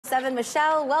7.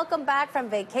 Michelle, welcome back from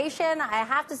vacation. I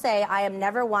have to say, I am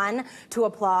never one to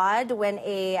applaud when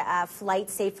a flight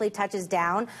safely touches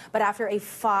down, but after a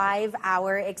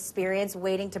 5-hour experience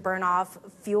waiting to burn off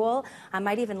fuel, I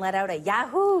might even let out a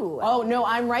Yahoo! Oh, no,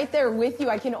 I'm right there with you.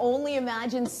 I can only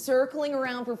imagine circling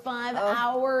around for 5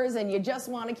 hours, and you just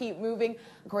want to keep moving.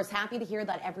 Of course, happy to hear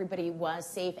that everybody was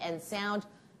safe and sound.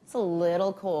 It's a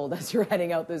little cold as you're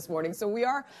heading out this morning, so we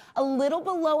are a little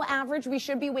below average. We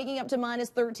should be waking up to minus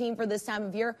 13 for this time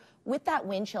of year. With that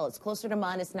wind chill, it's closer to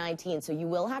minus 19, so you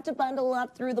will have to bundle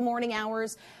up through the morning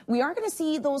hours. We are going to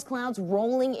see those clouds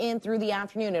rolling in through the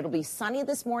afternoon. It'll be sunny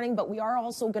this morning, but we are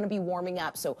also going to be warming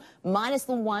up. So minus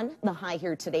the 1, the high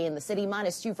here today in the city,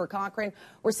 minus 2 for Cochrane.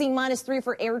 We're seeing minus 3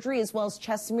 for Airdrie as well as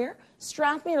Chestermere.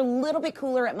 Strathmere a little bit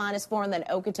cooler at minus 4, and then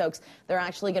Okotoks, they're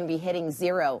actually going to be hitting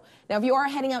 0. Now, if you are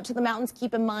heading out to the mountains,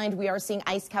 keep in mind we are seeing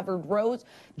ice-covered roads.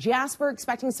 Jasper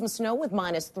expecting some snow with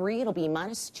minus 3. It'll be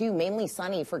minus 2, mainly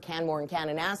sunny for Canmore and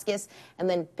Kananaskis, and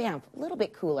then Banff, a little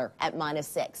bit cooler at minus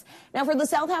 6. Now, for the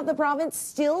south half of the province,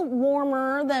 still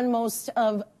warmer than most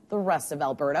of the rest of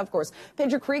Alberta. Of course,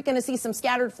 Pigeon Creek going to see some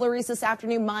scattered flurries this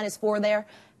afternoon, minus 4 there.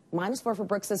 Minus 4 for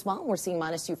Brooks as well. We're seeing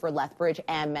minus 2 for Lethbridge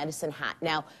and Medicine Hat.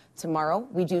 Now, tomorrow,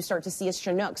 we do start to see a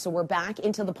Chinook, so we're back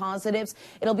into the positives.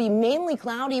 It'll be mainly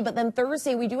cloudy, but then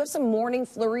Thursday, we do have some morning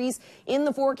flurries in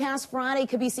the forecast. Friday,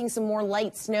 could be seeing some more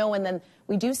light snow, and then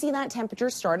we do see that temperature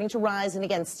starting to rise, and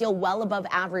again, still well above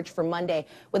average for Monday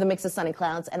with a mix of sun and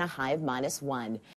clouds and a high of minus 1.